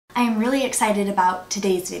I am really excited about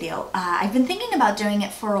today's video. I've been thinking about doing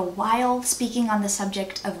it for a while, speaking on the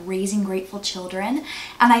subject of raising grateful children,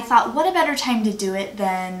 and I thought what a better time to do it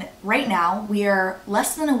than right now. We are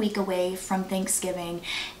less than a week away from Thanksgiving,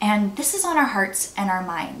 and this is on our hearts and our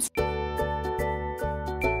minds.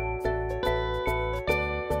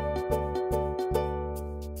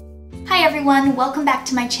 Hi everyone, welcome back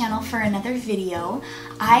to my channel for another video.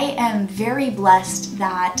 I am very blessed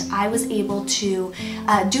that I was able to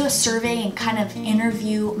do a survey and kind of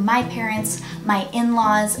interview my parents, my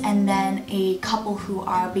in-laws, and then a couple who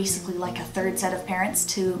are basically like a third set of parents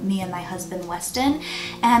to me and my husband Weston,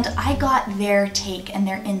 and I got their take and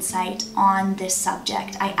their insight on this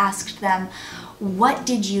subject. I asked them, what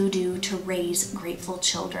did you do to raise grateful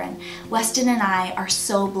children? Weston and I are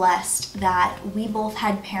so blessed that we both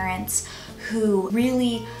had parents who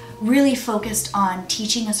really focused on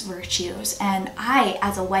teaching us virtues, and I,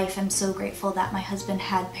 as a wife, am so grateful that my husband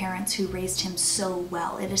had parents who raised him so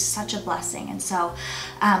well. It is such a blessing, and so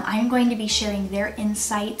I'm going to be sharing their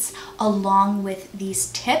insights along with these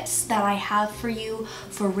tips that I have for you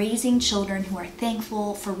for raising children who are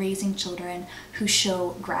thankful, for raising children who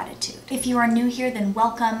show gratitude. If you are new here, then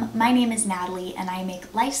welcome. My name is Natalie, and I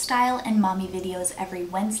make lifestyle and mommy videos every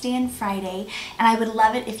Wednesday and Friday, and I would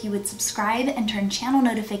love it if you would subscribe and turn channel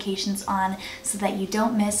notifications on so that you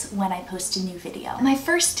don't miss when I post a new video. My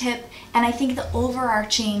first tip, and I think the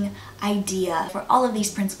overarching idea for all of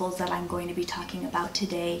these principles that I'm going to be talking about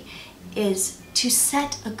today, is to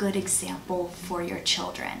set a good example for your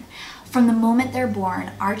children. From the moment they're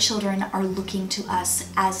born, our children are looking to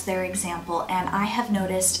us as their example, and I have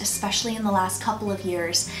noticed, especially in the last couple of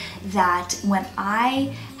years, that when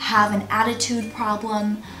I have an attitude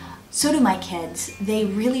problem, so do my kids. They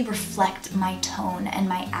really reflect my tone and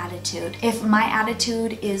my attitude. If my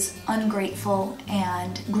attitude is ungrateful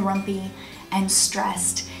and grumpy and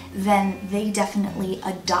stressed, then they definitely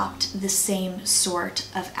adopt the same sort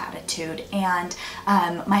of attitude. And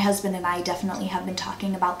my husband and I definitely have been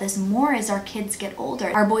talking about this more as our kids get older.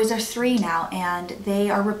 Our boys are 3 now, and they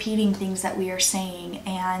are repeating things that we are saying,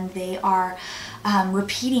 and they are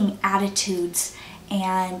repeating attitudes.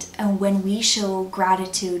 And when we show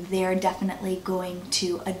gratitude, they're definitely going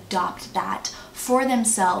to adopt that for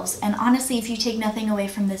themselves. And honestly, if you take nothing away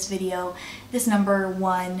from this video, this number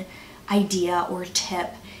one idea or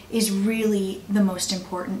tip is really the most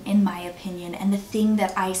important in my opinion, and the thing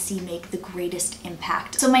that I see make the greatest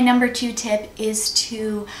impact. So my number 2 tip is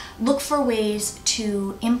to look for ways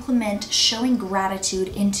to implement showing gratitude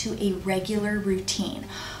into a regular routine.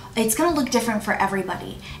 It's going to look different for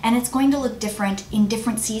everybody, and it's going to look different in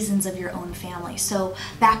different seasons of your own family. So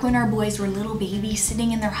back when our boys were little babies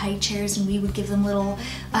sitting in their high chairs and we would give them little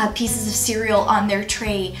pieces of cereal on their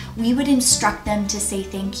tray, we would instruct them to say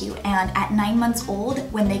thank you. And at 9 months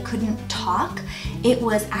old, when they couldn't talk, it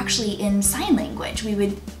was actually in sign language. We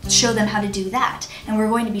would show them how to do that, and we're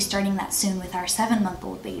going to be starting that soon with our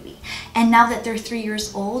 7-month-old baby. And now that they're 3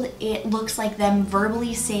 years old, it looks like them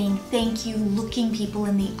verbally saying thank you, looking people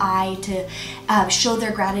in the eye to show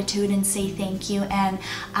their gratitude and say thank you. And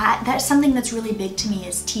that's something that's really big to me,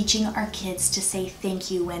 is teaching our kids to say thank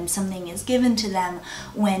you when something is given to them,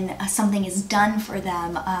 when something is done for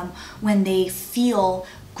them, when they feel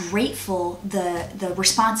grateful. The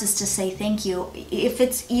response is to say thank you. If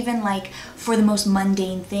it's even like for the most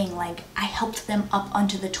mundane thing, like I helped them up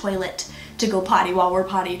onto the toilet to go potty while we're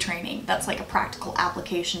potty training. That's like a practical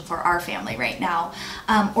application for our family right now.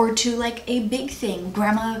 Or to like a big thing,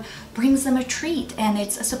 grandma brings them a treat and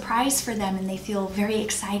it's a surprise for them and they feel very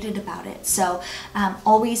excited about it. So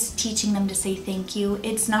always teaching them to say thank you.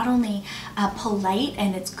 It's not only polite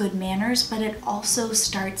and it's good manners, but it also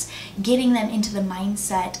starts getting them into the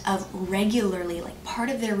mindset of regularly, like part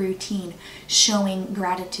of their routine, showing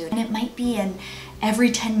gratitude. And it might be an every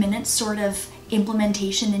 10 minutes sort of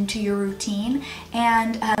implementation into your routine,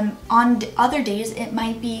 and on other days it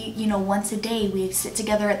might be, you know, once a day we sit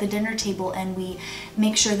together at the dinner table and we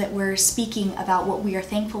make sure that we're speaking about what we are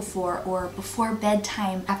thankful for, or before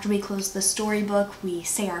bedtime, after we close the storybook, we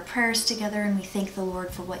say our prayers together and we thank the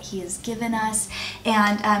Lord for what He has given us.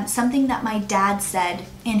 And something that my dad said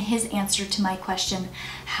in his answer to my question,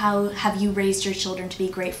 how have you raised your children to be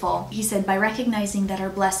grateful? He said, by recognizing that our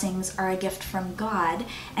blessings are a gift from God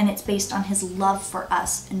and it's based on His love for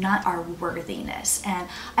us, not our worthiness. And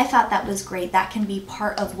I thought that was great. That can be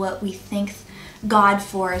part of what we thank God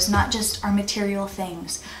for, is not just our material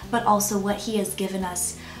things, but also what He has given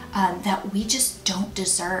us that we just don't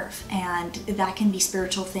deserve, and that can be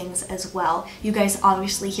spiritual things as well. You guys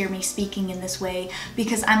obviously hear me speaking in this way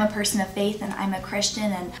because I'm a person of faith and I'm a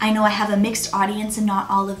Christian, and I know I have a mixed audience and not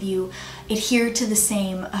all of you adhere to the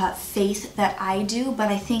same faith that I do, but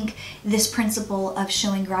I think this principle of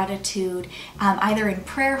showing gratitude either in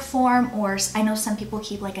prayer form, or I know some people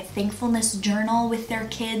keep like a thankfulness journal with their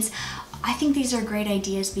kids. I think these are great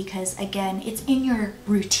ideas because, again, it's in your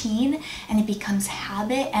routine and it becomes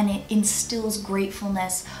habit, and it instills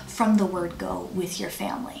gratefulness from the word go with your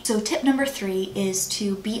family. So tip number 3 is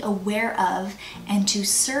to be aware of and to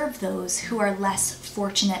serve those who are less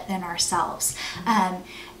fortunate than ourselves.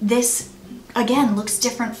 This again looks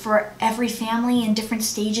different for every family in different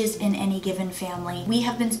stages in any given family. We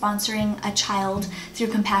have been sponsoring a child through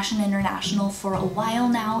Compassion International for a while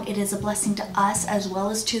now. It is a blessing to us as well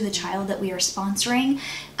as to the child that we are sponsoring,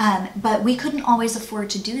 but we couldn't always afford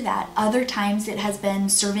to do that. Other times it has been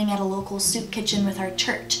serving at a local soup kitchen with our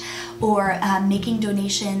church, or making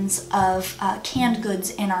donations of canned goods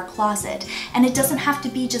in our closet. And it doesn't have to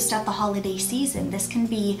be just at the holiday season. This can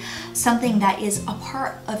be something that is a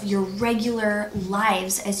part of your regular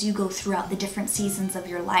lives as you go throughout the different seasons of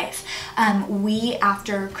your life. We,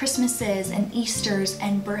 after Christmases and Easters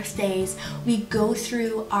and birthdays, we go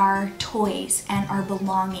through our toys and our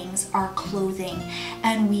belongings, our clothing,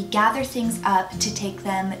 and we gather things up to take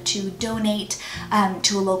them to donate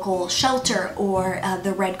to a local shelter, or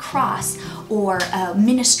the Red Cross, or a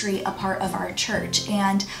ministry a part of our church.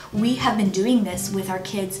 And we have been doing this with our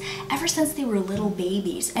kids ever since they were little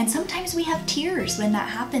babies. And sometimes we have tears when that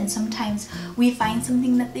happens. Sometimes we find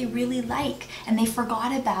something that they really like and they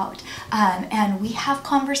forgot about. And we have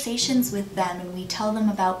conversations with them, and we tell them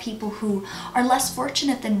about people who are less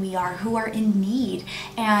fortunate than we are, who are in need.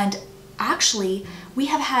 And actually, we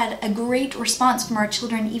have had a great response from our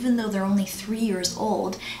children, even though they're only 3 years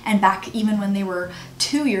old, and back even when they were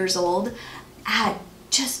 2 years old, at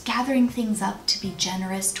just gathering things up to be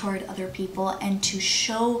generous toward other people and to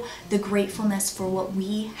show the gratefulness for what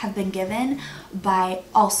we have been given by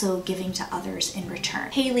also giving to others in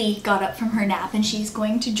return. Haley got up from her nap and she's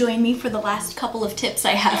going to join me for the last couple of tips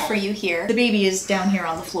I have for you here. The baby is down here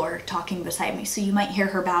on the floor talking beside me, so you might hear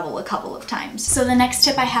her babble a couple of times. So the next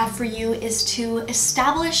tip I have for you is to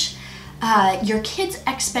establish your kids'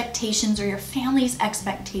 expectations or your family's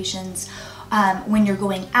expectations when you're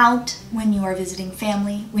going out, when you are visiting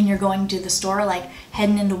family, when you're going to the store, like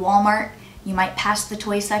heading into Walmart. You might pass the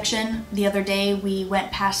toy section. The other day we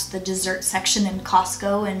went past the dessert section in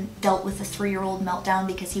Costco and dealt with a 3-year-old meltdown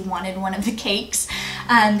because he wanted one of the cakes.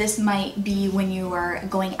 This might be when you are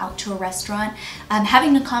going out to a restaurant.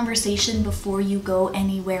 Having a conversation before you go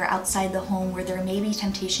anywhere outside the home where there may be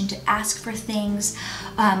temptation to ask for things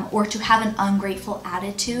or to have an ungrateful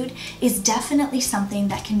attitude is definitely something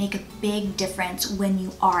that can make a big difference when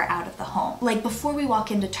you are out of the home. Like before we walk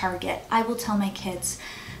into Target, I will tell my kids,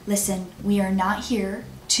 listen, we are not here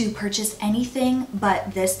to purchase anything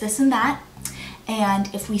but this, this, and that. And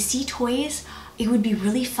if we see toys, it would be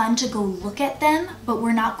really fun to go look at them, but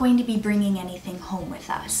we're not going to be bringing anything home with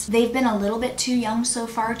us. They've been a little bit too young so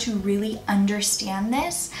far to really understand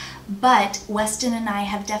this, but Weston and I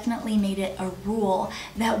have definitely made it a rule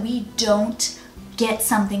that we don't get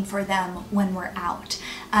something for them when we're out.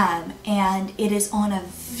 And it is on a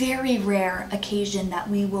very rare occasion that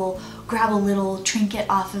we will grab a little trinket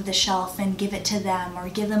off of the shelf and give it to them, or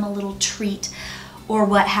give them a little treat or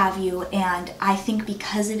what have you. And I think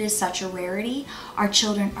because it is such a rarity, our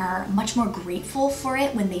children are much more grateful for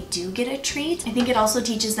it when they do get a treat. I think it also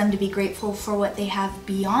teaches them to be grateful for what they have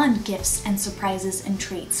beyond gifts and surprises and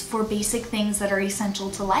treats, for basic things that are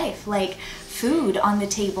essential to life, like food on the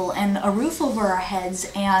table and a roof over our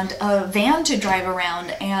heads and a van to drive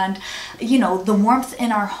around and, you know, the warmth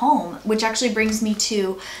in our home. Which actually brings me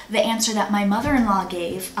to the answer that my mother-in-law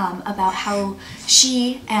gave about how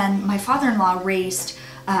she and my father-in-law raised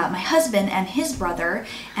my husband and his brother,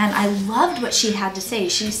 and I loved what she had to say.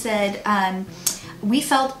 She said, we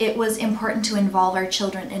felt it was important to involve our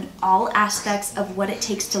children in all aspects of what it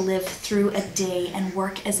takes to live through a day and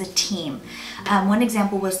work as a team. One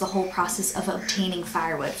example was the whole process of obtaining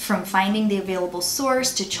firewood, from finding the available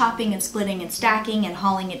source to chopping and splitting and stacking and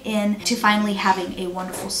hauling it in, to finally having a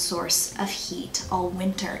wonderful source of heat all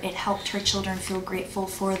winter. It helped her children feel grateful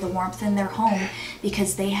for the warmth in their home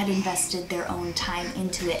because they had invested their own time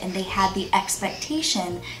into it, and they had the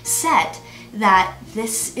expectation set that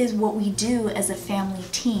this is what we do as a family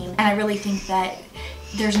team. And I really think that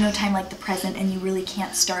there's no time like the present, and you really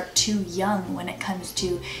can't start too young when it comes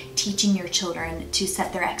to teaching your children to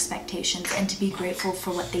set their expectations and to be grateful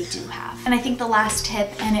for what they do have. And I think the last tip,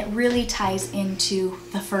 and it really ties into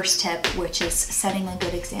the first tip, which is setting a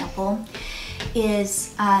good example,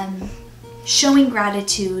 is showing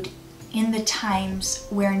gratitude in the times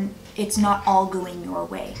where it's not all going your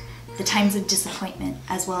way. The times of disappointment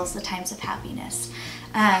as well as the times of happiness.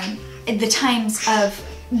 The times of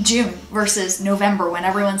June versus November when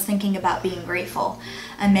everyone's thinking about being grateful.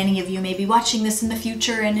 And many of you may be watching this in the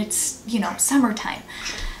future and it's, you know, summertime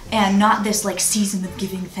and not this like season of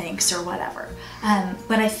giving thanks or whatever.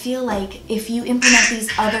 But I feel like if you implement these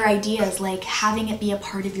other ideas, like having it be a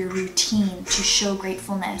part of your routine to show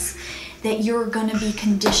gratefulness, that you're gonna be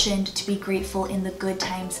conditioned to be grateful in the good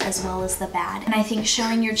times as well as the bad. And I think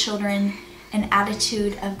showing your children an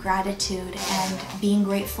attitude of gratitude and being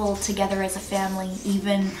grateful together as a family,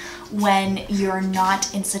 even when you're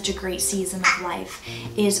not in such a great season of life,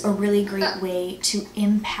 is a really great way to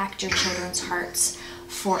impact your children's hearts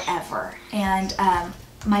forever. And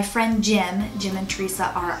my friend Jim and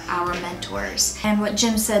Teresa are our mentors. And what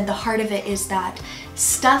Jim said, the heart of it is that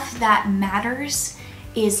stuff that matters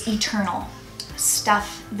is eternal.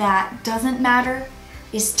 Stuff that doesn't matter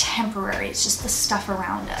is temporary. It's just the stuff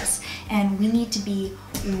around us. And we need to be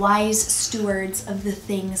wise stewards of the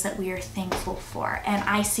things that we are thankful for. And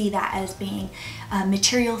I see that as being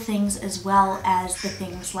material things as well as the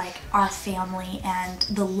things like our family and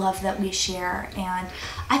the love that we share. And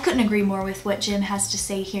I couldn't agree more with what Jim has to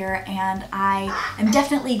say here, and I am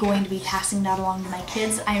definitely going to be passing that along to my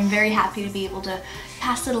kids. I am very happy to be able to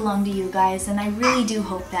pass it along to you guys, and I really do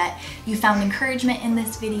hope that you found encouragement in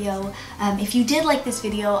this video. If you did like this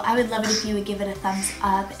video, I would love it if you would give it a thumbs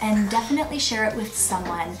up and definitely share it with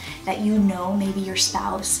someone that you know, maybe your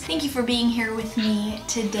spouse. Thank you for being here with me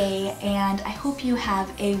today, and I hope you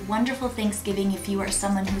have a wonderful Thanksgiving if you are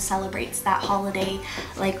someone who celebrates that holiday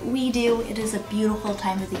like we do. It is a beautiful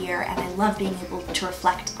time of the year, and I love being able to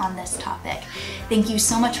reflect on this topic. Thank you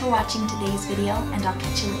so much for watching today's video, and I'll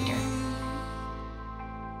catch you later.